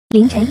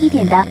凌晨1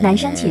点的男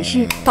生寝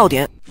室，到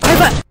点开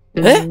饭。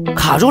哎，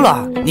卡住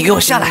了，你给我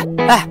下来！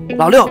哎，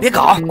老六，别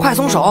搞，快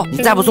松手！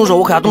你再不松手，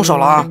我可要动手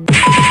了啊！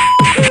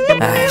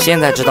哎，现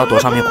在知道躲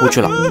上面哭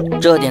去了，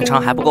这点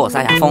长还不够我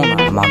塞牙缝呢。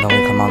Come on the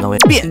way, come on the way，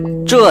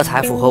 变，这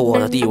才符合我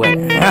的地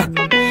位。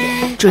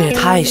这也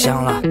太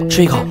香了，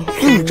吃一口，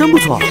真不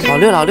错。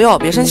老六，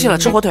别生气了，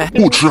吃火腿。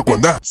不吃，滚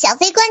蛋！小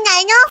飞官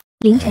来呢。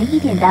凌晨1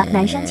点的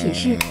男生寝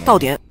室，到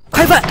点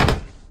开饭。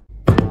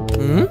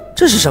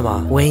这是什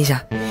么？闻一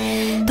下。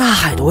大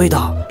海的味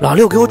道，老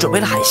六给我准备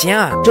了海鲜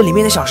啊！这里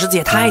面的小石子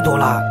也太多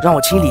了，让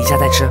我清理一下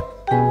再吃。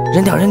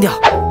扔掉。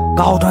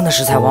高端的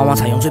食材往往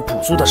采用最朴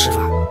素的吃法，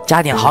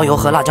加点蚝油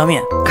和辣椒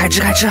面，开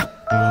吃。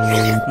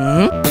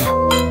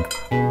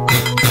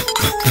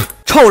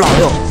臭老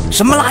六，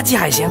什么垃圾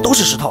海鲜都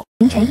是石头。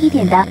凌晨1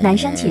点的男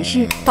生寝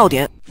室，到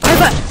点开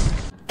饭。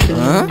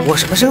我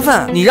什么身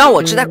份？你让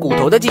我吃带骨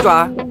头的鸡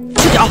爪？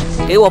吃脚，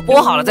给我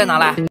剥好了再拿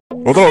来。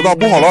老大，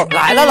剥好了。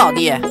来了，老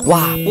弟。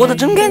哇，剥得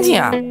真干净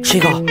啊！吃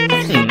一口。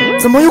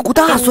怎么有股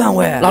大蒜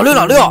味？老六，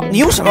你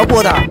用什么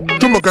剥的？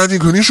这么干净，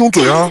肯定是用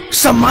嘴啊！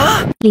什么？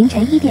凌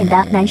晨1点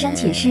的男生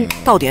寝室，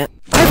到点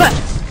开饭。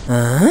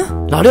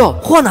老六，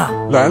货呢？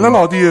来了，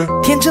老弟。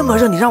天这么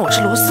热，你让我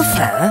吃螺蛳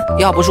粉？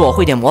要不是我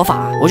会点魔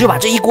法，我就把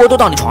这一锅都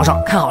到你床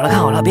上。看好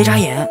了，别眨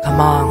眼。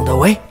Come on the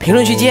way，评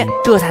论区接，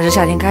这才是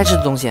夏天该吃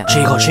的东西。吃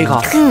一口。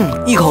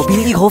一口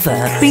冰一口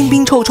粉，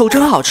冰臭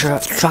真好吃。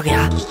刷个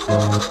牙，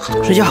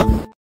睡觉。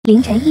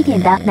凌晨1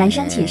点的男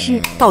生寝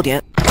室，到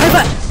点开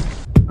饭。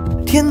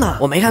天哪，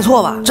我没看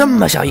错吧？这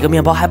么小一个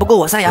面包还不够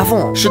我塞牙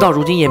缝，事到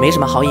如今也没什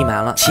么好隐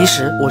瞒了。其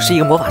实我是一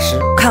个魔法师，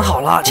看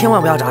好了，千万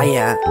不要眨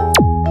眼。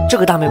这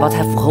个大面包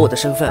才符合我的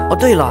身份。哦，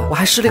对了，我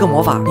还施了个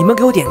魔法，你们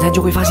给我点赞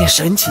就会发现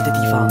神奇的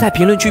地方，在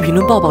评论区评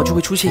论抱抱就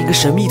会出现一个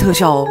神秘特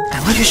效哦，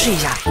赶快去试一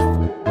下。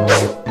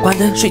关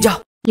灯睡觉。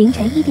凌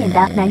晨1点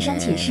的男生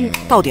寝室，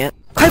到点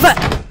开饭。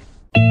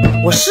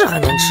我是很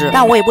能吃，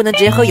但我也不能直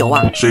接喝油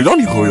啊。谁让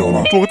你喝油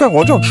了？做个蛋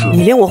黄酱吃。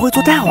你连我会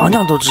做蛋黄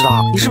酱都知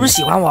道，你是不是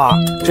喜欢我？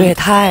这也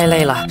太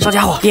累了，小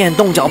家伙，电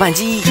动搅拌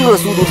机，这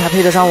速度才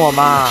配得上我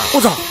嘛！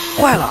我操，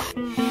坏了，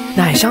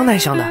奶香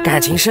的，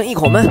感情深一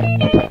口闷，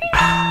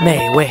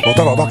美味。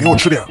老大，给我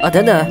吃点啊！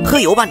等等，喝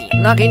油吧你，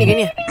那给你。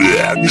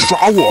你耍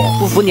我？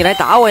不服你来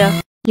打我呀！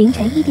凌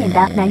晨1点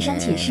的男生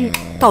寝室，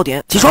到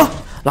点起床。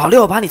老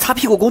六，把你擦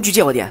屁股工具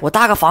借我点，我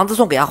搭个房子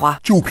送给阿花。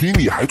就凭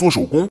你还做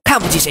手工？看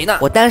不起谁呢？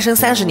我单身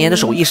30年的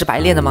手艺是白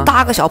练的吗？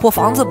搭个小破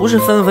房子不是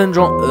分分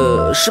钟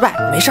失败？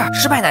没事儿，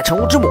失败乃成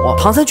功之母。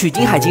唐僧取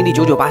经还经历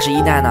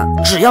9981难呢，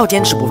只要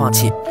坚持不放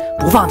弃。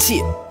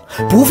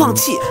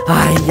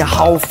哎呀，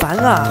好烦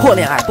啊！破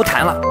恋爱不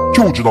谈了。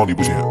就知道你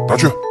不行，拿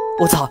去。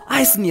我操，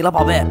爱死你了，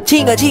宝贝！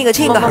亲个！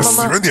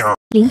死人点。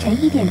凌晨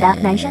1点的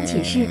男生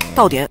寝室，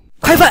到点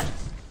开饭。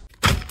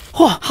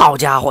嚯，好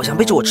家伙，想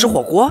背着我吃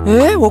火锅？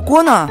哎，我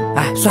锅呢？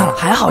哎，算了，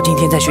还好今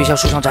天在学校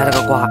树上摘了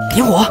个瓜。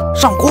点火，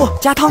上锅，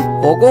加汤，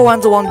火锅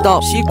丸子往里倒，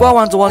西瓜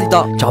丸子往里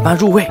倒，搅拌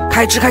入味，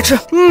开吃。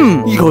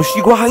一口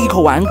西瓜，一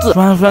口丸子，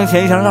酸酸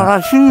甜香，让它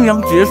清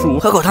凉解暑。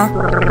喝口汤，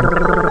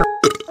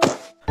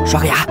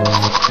刷个牙，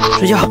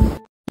睡觉。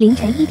凌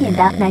晨1点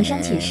的男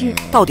生寝室，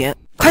到点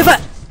开饭。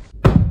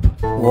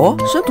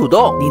生土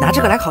豆，你拿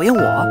这个来考验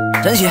我？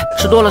真行，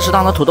吃多了适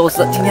当的土豆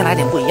丝，今天来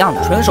点不一样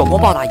的，纯手工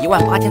暴打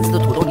18000次的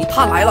土豆泥，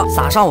它来了，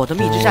撒上我的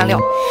秘制蘸料，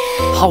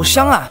好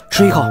香啊！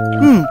吃一口，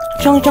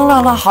香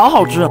辣，好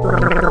好吃。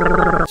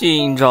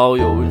今朝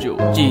有酒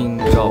今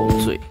朝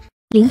醉。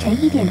凌晨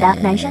1点的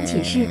男生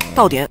寝室，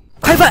到点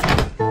开饭。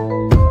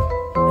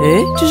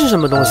哎，这是什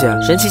么东西？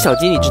神奇小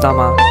鸡，你知道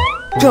吗？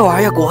这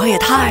玩意儿果核也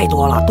太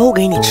多了，都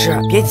给你吃，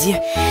别急，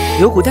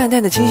有股淡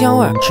淡的清香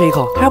味，吃一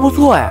口还不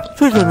错哎，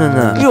脆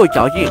嫩，又有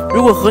嚼劲。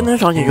如果核能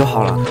少点就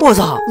好了。我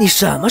操，你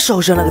什么时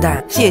候生了个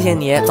蛋？谢谢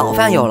你，早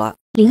饭有了。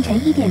凌晨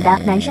1点的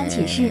男生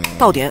寝室，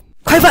到点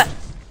开饭。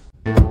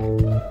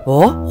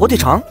火腿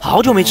肠，好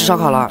久没吃烧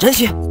烤了，真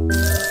香。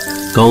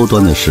高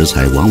端的食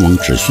材往往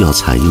只需要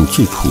采用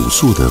最朴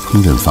素的烹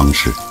饪方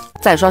式。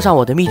再刷上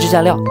我的秘制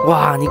蘸料，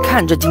哇，你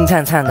看这金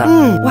灿灿的，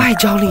外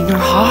焦里嫩，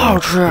好好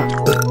吃。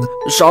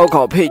烧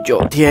烤配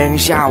酒，天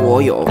下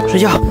我有。睡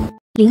觉。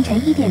凌晨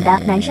1点的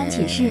男生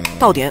寝室，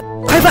到点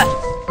开饭。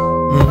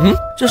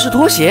这是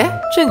拖鞋？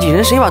正经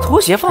人谁把拖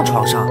鞋放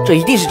床上？这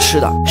一定是吃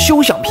的，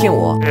休想骗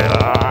我。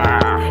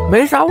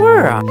没啥味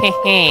儿啊，嘿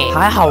嘿，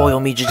还好我有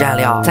秘制蘸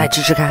料，再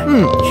吃吃看。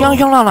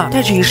香辣，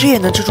在寝室也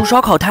能吃出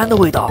烧烤摊的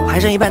味道，还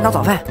剩一半当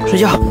早饭。睡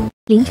觉。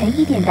凌晨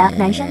1点的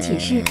男生寝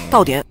室，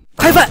到点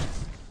开饭。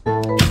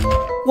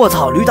我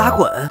操，驴打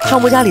滚！上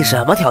播家里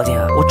什么条件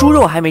啊？我猪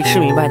肉还没吃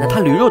明白呢，他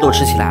驴肉都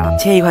吃起来了。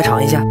切一块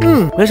尝一下，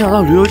没想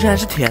到驴肉竟然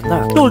是甜的，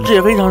肉质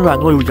也非常软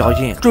糯有嚼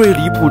劲。最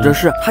离谱的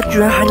是，它居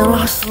然还能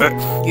拉丝，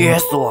噎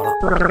死我了！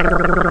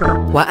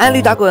晚安，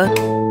驴打滚。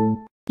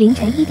凌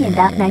晨1点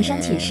的男生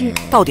寝室，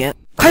到点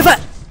开饭。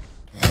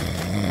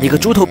你个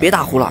猪头别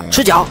打呼了，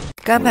吃脚。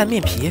干拌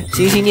面皮，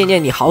心心念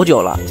念你好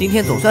久了，今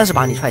天总算是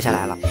把你踹下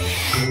来了。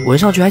闻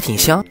上去还挺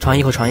香，尝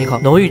一口，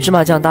浓郁芝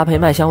麻酱搭配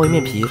麦香味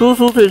面皮，酥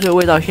酥脆脆，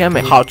味道鲜美，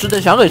好吃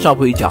的想给少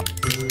普一脚。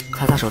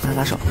擦手，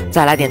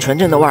再来点纯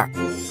正的味儿。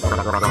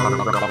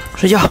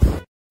睡觉。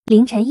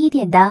凌晨1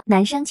点的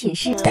男生寝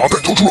室。把蛋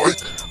交出来！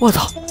我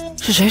操，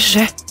是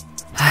谁？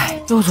哎，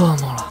又做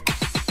噩梦了。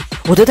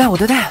我的蛋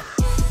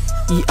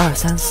，1、2、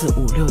3、4、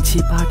5、6、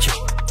7、8、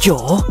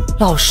9，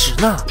老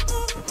10呢。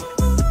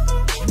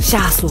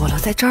吓死我了，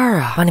在这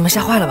儿啊！把你们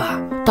吓坏了吧？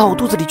到我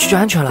肚子里去就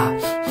安全了。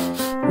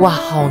哇，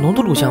好浓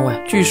的卤香味，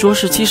据说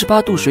是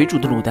78度水煮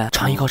的卤蛋，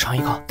尝一口，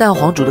蛋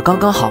黄煮的刚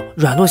刚好，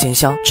软糯咸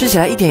香，吃起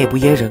来一点也不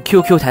噎人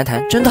 ，Q 弹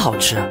弹，真的好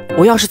吃。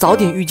我要是早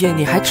点遇见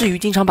你，还至于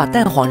经常把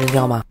蛋黄扔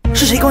掉吗？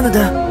是谁关的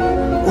灯？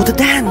我的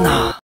蛋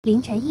呢？凌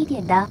晨1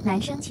点的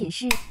男生寝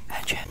室。安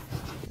全。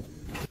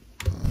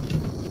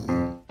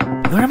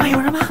有人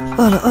吗？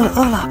饿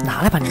了，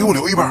拿来吧你。给我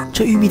留一半。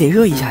这玉米得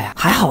热一下呀，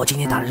还好我今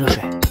天打了热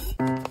水。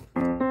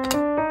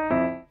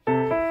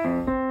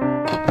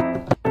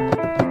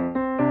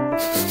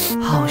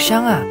好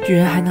香啊，居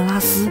然还能拉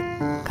丝，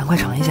赶快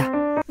尝一下。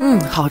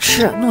好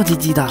吃，糯叽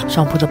叽的。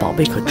上铺的宝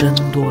贝可真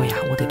多呀，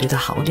我得对它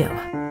好点了。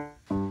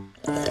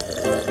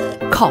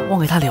靠，忘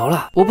给他留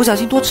了，我不小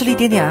心多吃了一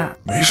点点啊。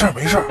没事。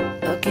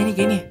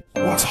给你。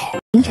我操！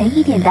凌晨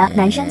1点的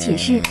男生寝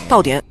室。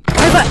到点，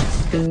开饭。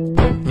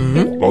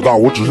老大，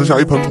我只剩下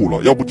1盆土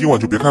了，要不今晚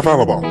就别开饭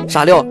了吧？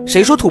傻六，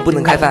谁说土不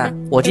能开饭？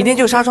我今天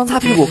就纱窗擦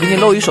屁股，给你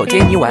露一手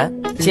煎泥丸。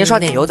先刷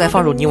点油，再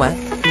放入泥丸。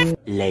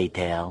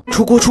Later，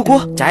 出锅，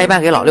夹一半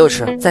给老六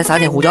吃，再撒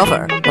点胡椒粉。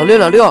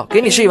老六，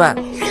给你吃一碗，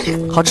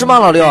好吃吗？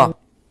老六，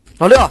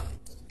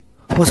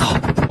我操！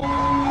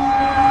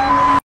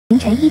凌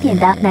晨1点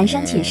的男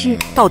生寝室。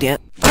到点，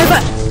开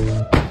饭。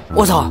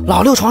我操，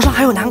老六床上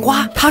还有南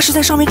瓜，他是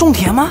在上面种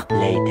田吗？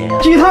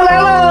鸡汤来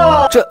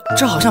了！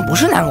这好像不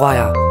是南瓜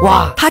呀！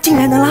哇，它竟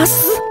然能拉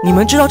丝！你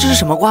们知道这是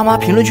什么瓜吗？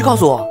评论区告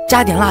诉我。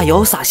加点辣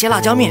油，撒些辣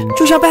椒面，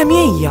就像拌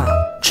面一样。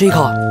吃一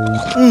口，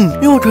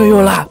又甜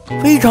又辣，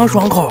非常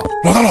爽口。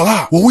老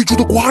大，我喂猪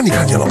的瓜你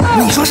看见了吗？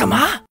你说什么？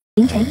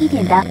凌晨1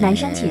点的男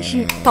生寝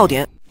室。到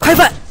点，开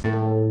饭。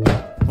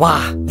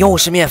哇，又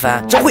是面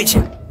粉，真晦气。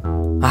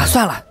啊，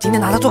算了，今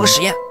天拿它做个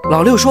实验。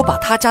老六说把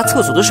他家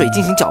厕所的水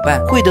进行搅拌，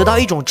会得到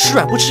一种吃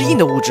软不吃硬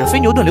的物质——非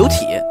牛顿流体。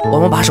我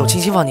们把手轻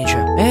轻放进去，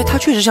哎，它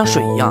确实像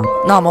水一样。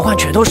那我们换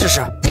拳头试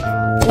试。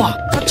哇，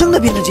它真的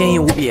变得坚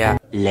硬无比。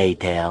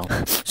Later，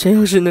 谁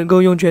要是能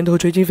够用拳头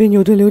锤进非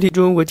牛顿流体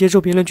中，我接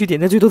受评论区点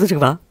赞最多的惩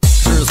罚。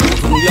世俗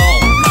中药，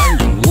男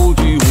人无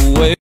惧无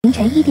畏。凌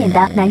晨1点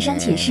的男生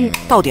寝室。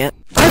到点，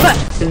开饭。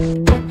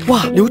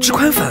哇，流质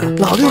宽粉，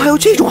老六还有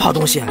这种好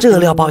东西，这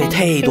料包也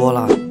太多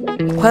了。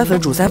宽粉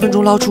煮3分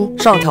钟捞出，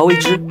上调味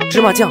汁、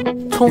芝麻酱、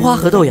葱花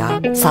和豆芽，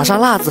撒上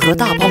辣子和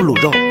大包卤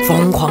肉，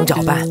疯狂搅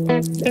拌。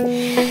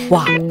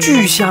哇，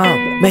巨香，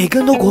每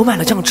根都裹满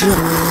了酱汁，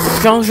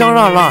香香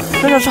辣辣，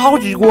真的超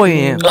级过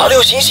瘾。老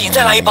六醒醒，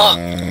再来一包。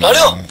老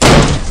六，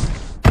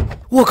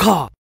我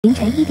靠！凌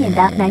晨1点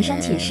的男生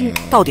寝室。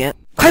到点，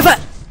开饭。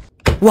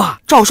哇，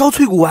照烧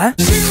脆骨丸。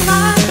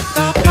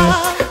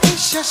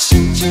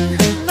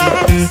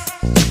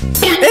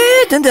哎，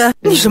等等，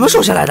你什么时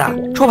候下来的？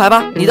抽牌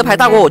吧，你的牌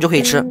大过我就可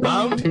以吃。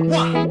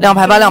亮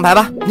牌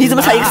吧，你怎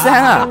么才1个3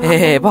啊？嘿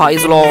嘿，不好意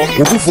思喽。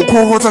我不服，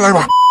快，再来一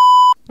把。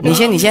你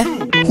先。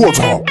我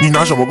操，你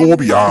拿什么跟我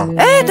比啊？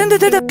哎，等，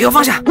给我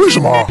放下。为什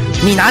么？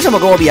你拿什么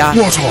跟我比啊？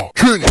我操，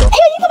去你的！哎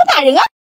呀，你怎么打人啊？